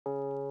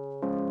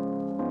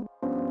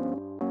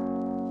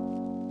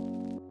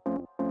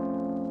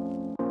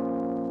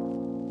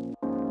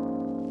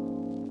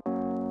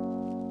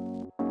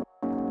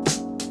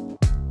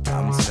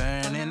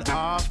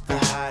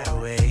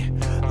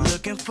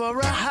for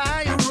a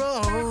higher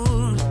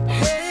road,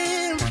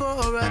 heading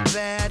for a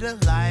better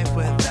life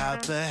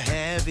without the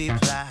heavy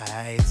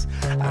plights.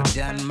 I've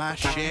done my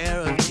share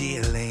of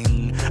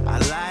dealing. I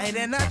lied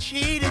and I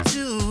cheated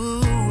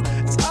too.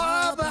 It's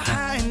all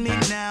behind me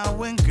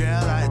now, and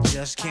girl, I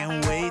just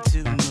can't wait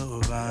to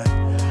move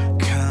on.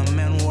 Come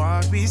and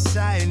walk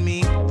beside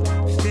me,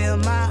 feel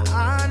my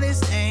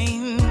honest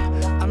aim.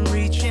 I'm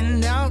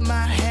reaching out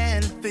my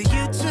hand for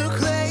you to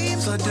claim.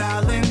 So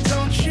darling,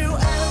 don't you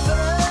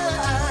ever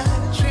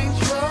change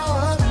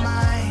your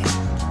mind.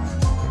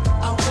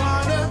 I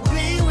wanna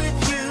be with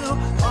you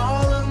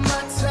all of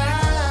my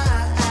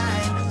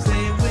time.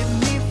 Stay with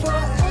me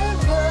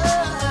forever,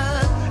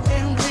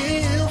 and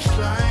we'll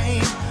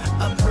find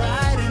a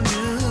brighter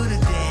new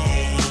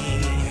day.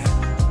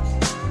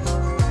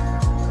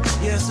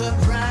 Yes, a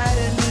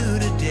brighter new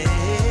day.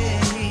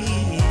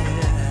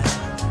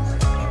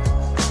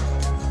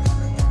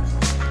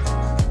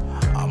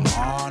 I'm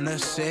on a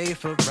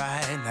safer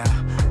ride now.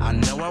 I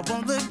know I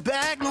won't look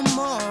back no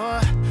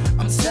more.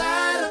 I'm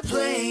tired of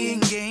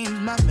playing games.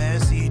 My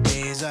messy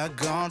days are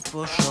gone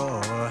for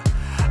sure.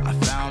 I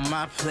found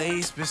my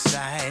place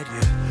beside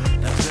you.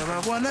 That's where I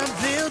wanna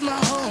build my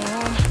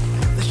home.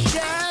 The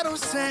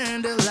shadows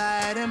turn to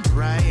light and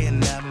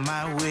brighten up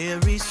my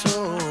weary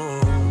soul.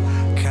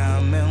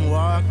 Come and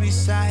walk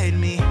beside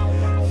me,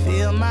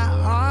 feel my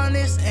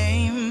honest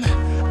aim.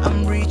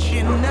 I'm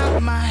reaching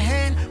out my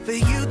hand for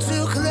you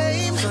to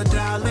claim. So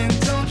darling,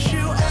 don't you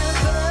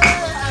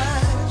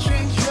ever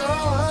change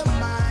your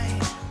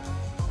mind.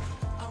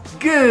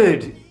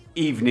 Good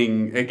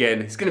evening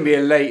again. It's going to be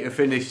a later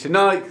finish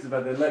tonight because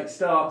I've had a late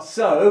start,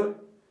 so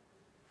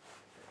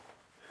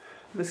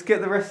let's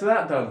get the rest of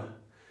that done.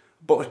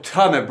 Bought a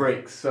ton of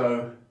bricks,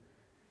 so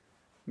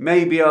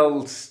maybe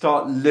I'll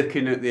start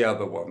looking at the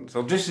other ones.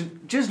 I'm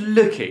just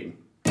looking.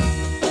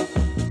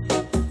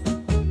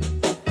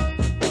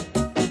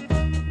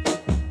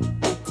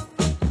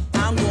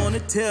 I'm gonna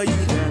tell you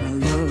that I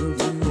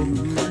love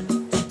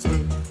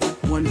you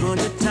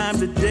 100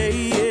 times a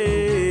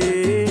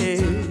day.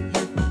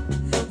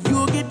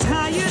 You'll get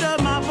tired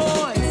of my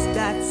voice,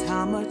 that's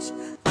how much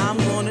I'm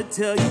gonna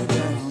tell you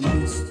that I'll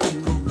miss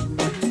you.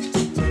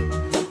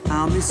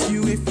 I'll miss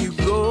you if you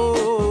go.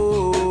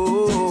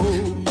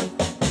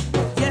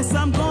 Yes,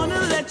 I'm gonna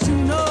let you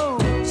know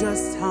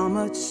just how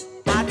much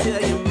I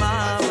tell your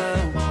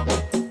mama,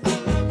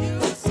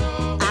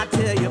 I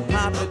tell your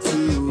papa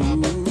too.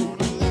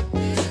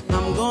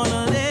 I'm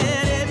gonna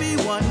let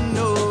everyone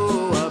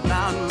know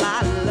about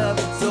my love,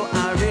 so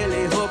I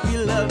really hope you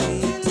love me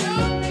too.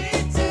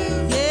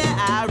 Yeah,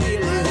 I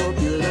really hope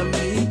you love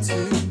me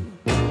too.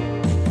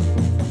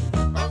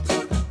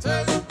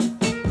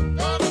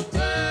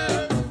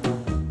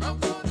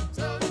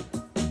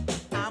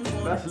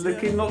 That's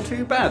looking not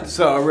too bad.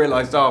 So I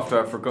realised after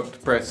I forgot to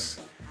press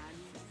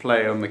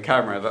play on the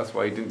camera, that's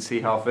why you didn't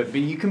see half of it.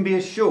 But you can be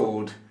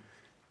assured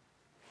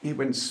it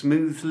went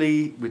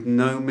smoothly with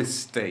no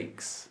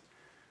mistakes.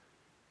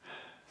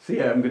 So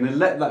yeah, I'm going to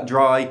let that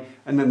dry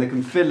and then they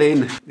can fill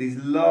in these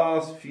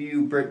last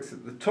few bricks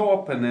at the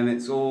top and then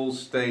it's all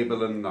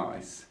stable and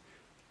nice.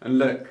 And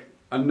look,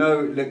 I know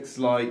it looks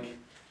like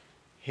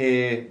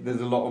here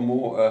there's a lot of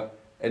mortar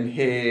and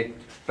here,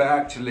 but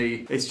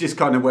actually it's just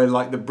kind of where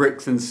like the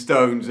bricks and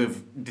stones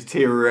have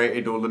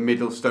deteriorated or the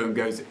middle stone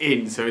goes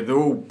in, so they're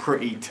all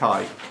pretty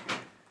tight.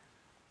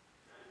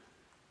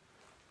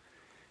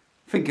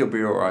 I think it'll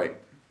be alright.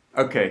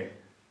 Okay,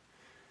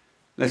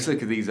 let's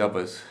look at these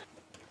others.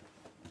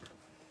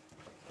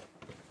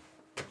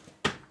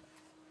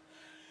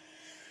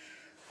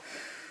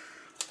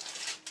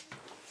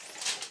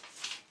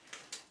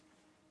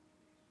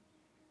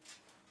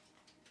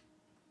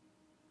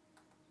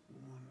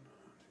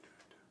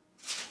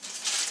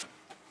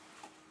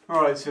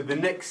 Alright, so the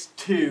next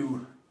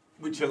two,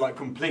 which are like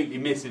completely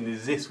missing,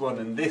 is this one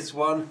and this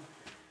one.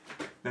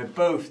 They're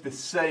both the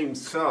same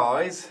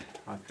size,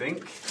 I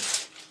think.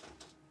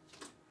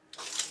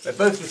 They're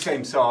both the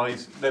same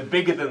size. They're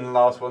bigger than the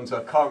last one, so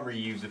I can't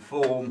reuse the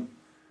form.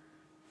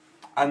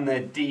 And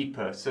they're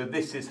deeper, so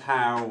this is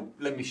how,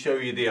 let me show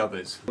you the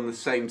others. On the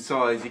same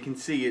size, you can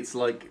see it's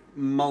like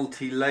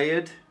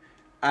multi-layered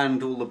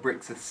and all the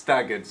bricks are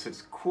staggered, so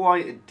it's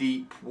quite a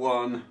deep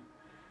one.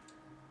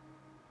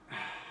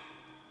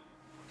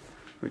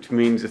 Which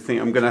means I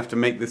think I'm going to have to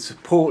make the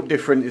support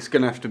different. It's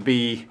going to have to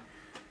be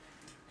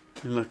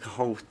like a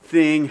whole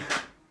thing.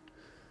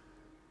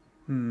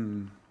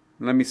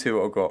 Let me see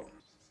what I've got.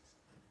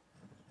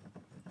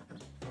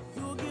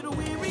 You'll get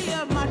weary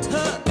of my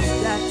touch.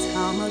 That's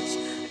how much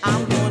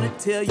I'm going to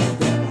tell you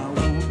that I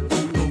want you.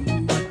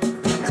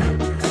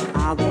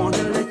 I want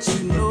to let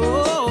you know.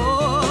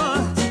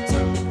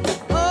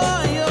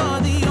 Oh,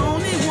 you're the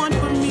only one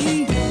for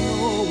me.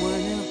 No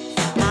one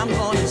else. I'm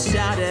going to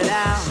shout it out.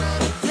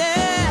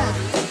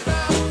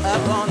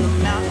 Up on the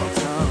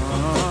mountaintop,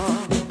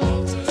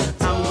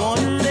 I'm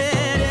gonna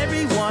let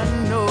everyone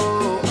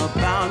know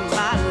about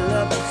my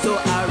love, so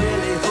I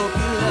really hope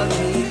you love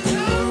me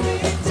too.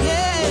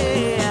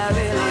 Yeah, I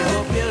really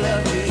hope you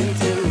love me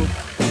too.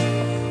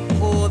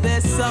 Oh,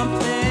 there's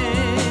something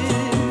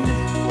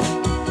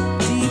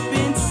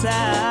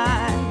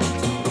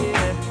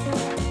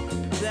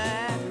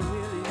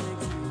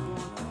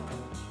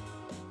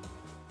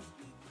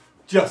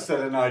Just had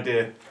an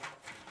idea.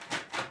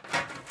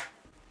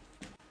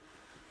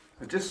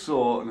 I just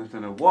saw, and I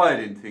don't know why I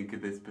didn't think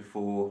of this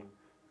before,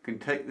 I can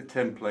take the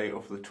template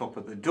off the top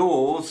of the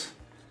doors,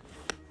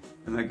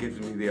 and that gives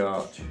me the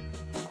arch.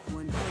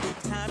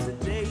 100 times a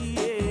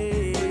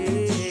day,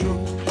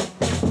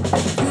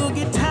 you'll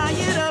get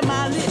tired of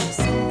my lips,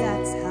 and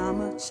that's how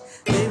much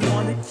they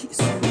want to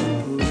kiss you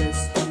and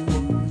caress you,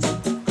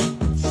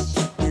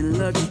 and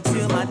love you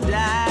till I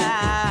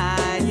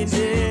die,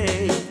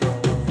 day.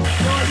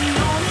 You're the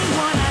only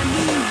one I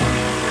need.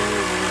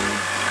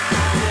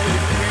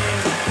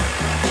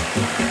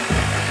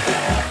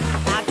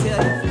 I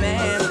tell your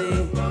family,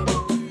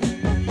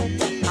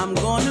 I'm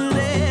gonna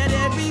let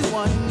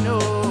everyone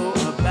know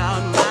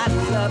about my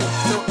love,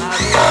 so I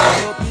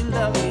really hope you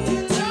love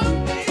me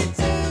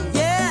too.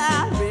 Yeah, I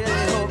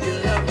really hope you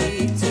love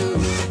me too.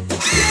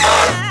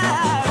 Yeah, I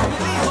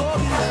really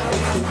hope you love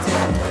me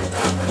too.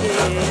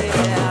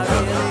 Yeah, I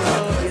really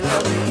hope you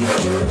love me too.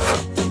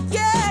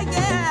 Yeah, I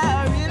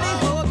really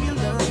hope you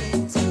love me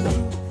too.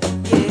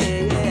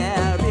 Yeah, I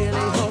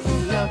really hope you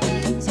love me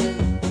too.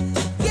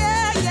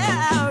 Yeah, I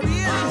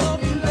really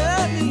hope you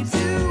love me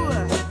too.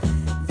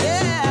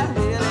 Yeah, I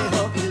really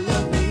hope you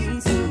love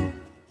me too.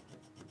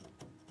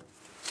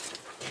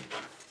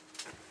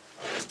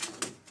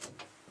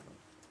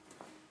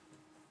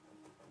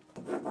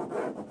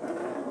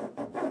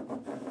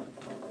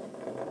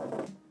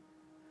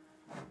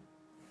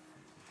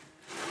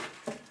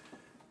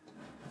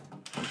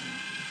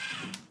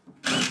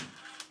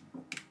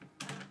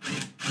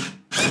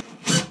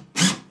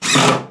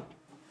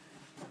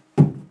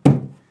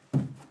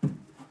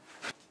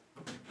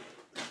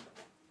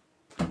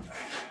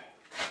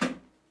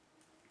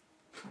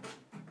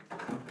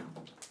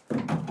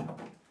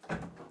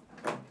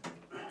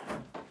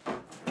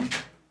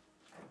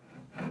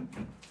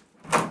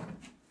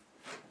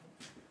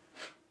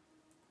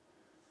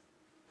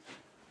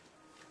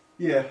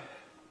 Yeah,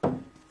 I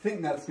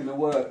think that's going to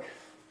work.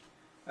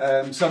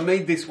 So I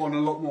made this one a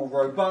lot more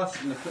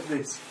robust, and I put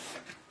this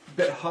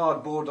bit of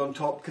hardboard on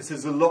top because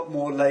there's a lot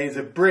more layers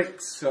of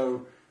bricks,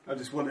 so I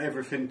just want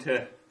everything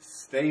to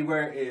stay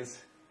where it is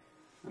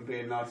and be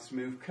a nice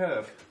smooth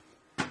curve.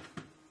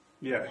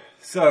 Yeah,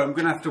 so I'm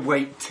going to have to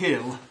wait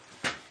till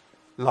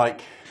like,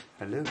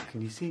 hello,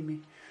 can you see me?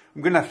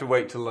 I'm going to have to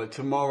wait till like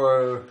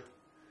tomorrow-ish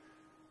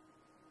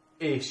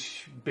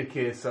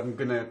because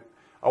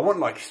I want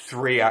like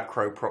 3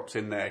 acro props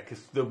in there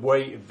because the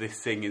weight of this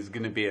thing is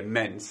going to be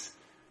immense,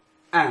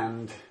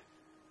 and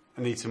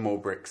I need some more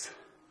bricks.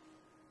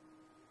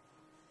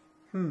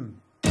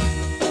 I'm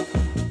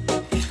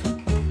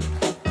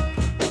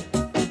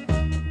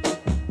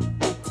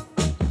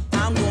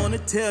gonna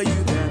tell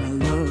you that I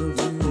love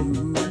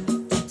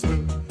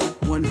you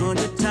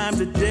 100 times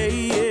a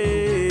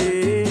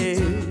day.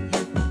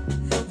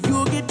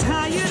 You'll get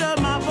tired of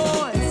my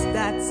voice,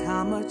 that's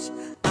how much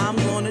I'm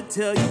gonna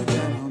tell you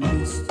that I'll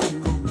miss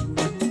you.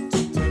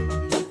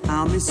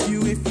 I'll miss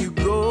you if you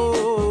go.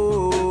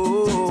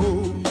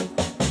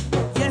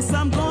 Yes,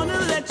 I'm gonna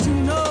let you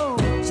know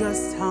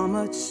just how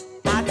much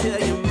I tell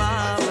your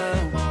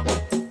mama,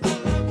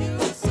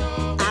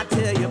 I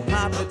tell your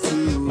papa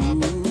too.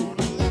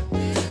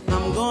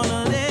 I'm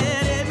gonna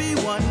let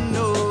everyone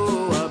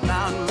know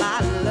about my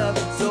love,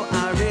 so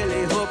I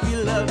really hope you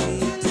love me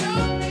too.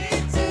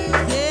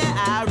 Yeah,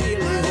 I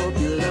really hope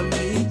you love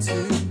me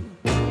too.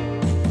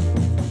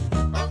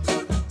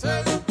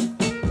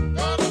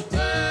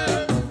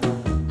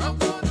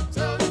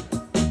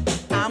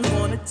 I'm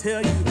gonna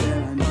tell you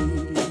that I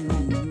need you.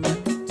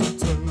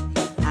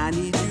 I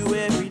need you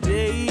every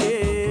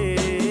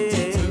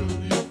day.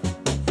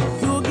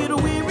 You'll get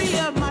weary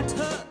of my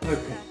touch.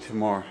 Okay,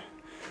 tomorrow.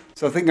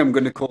 So I think I'm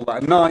going to call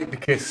that a night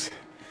because,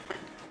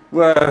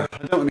 well, I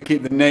don't want to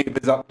keep the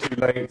neighbours up too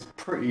late. It's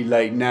pretty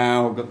late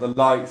now. I've got the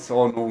lights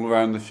on all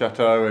around the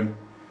chateau and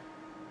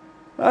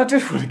I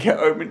just want to get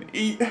home and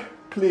eat,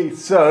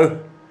 please.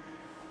 So,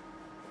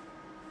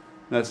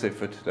 that's it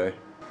for today.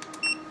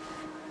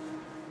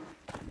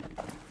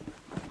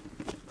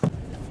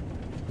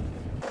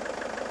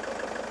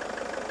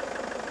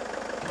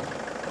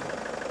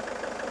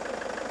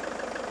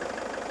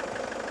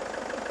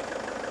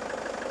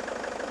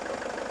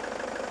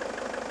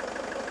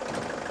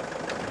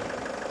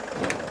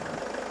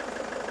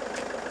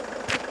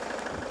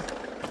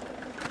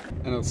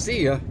 And I'll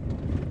see you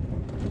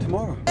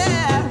tomorrow.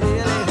 Yeah,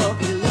 really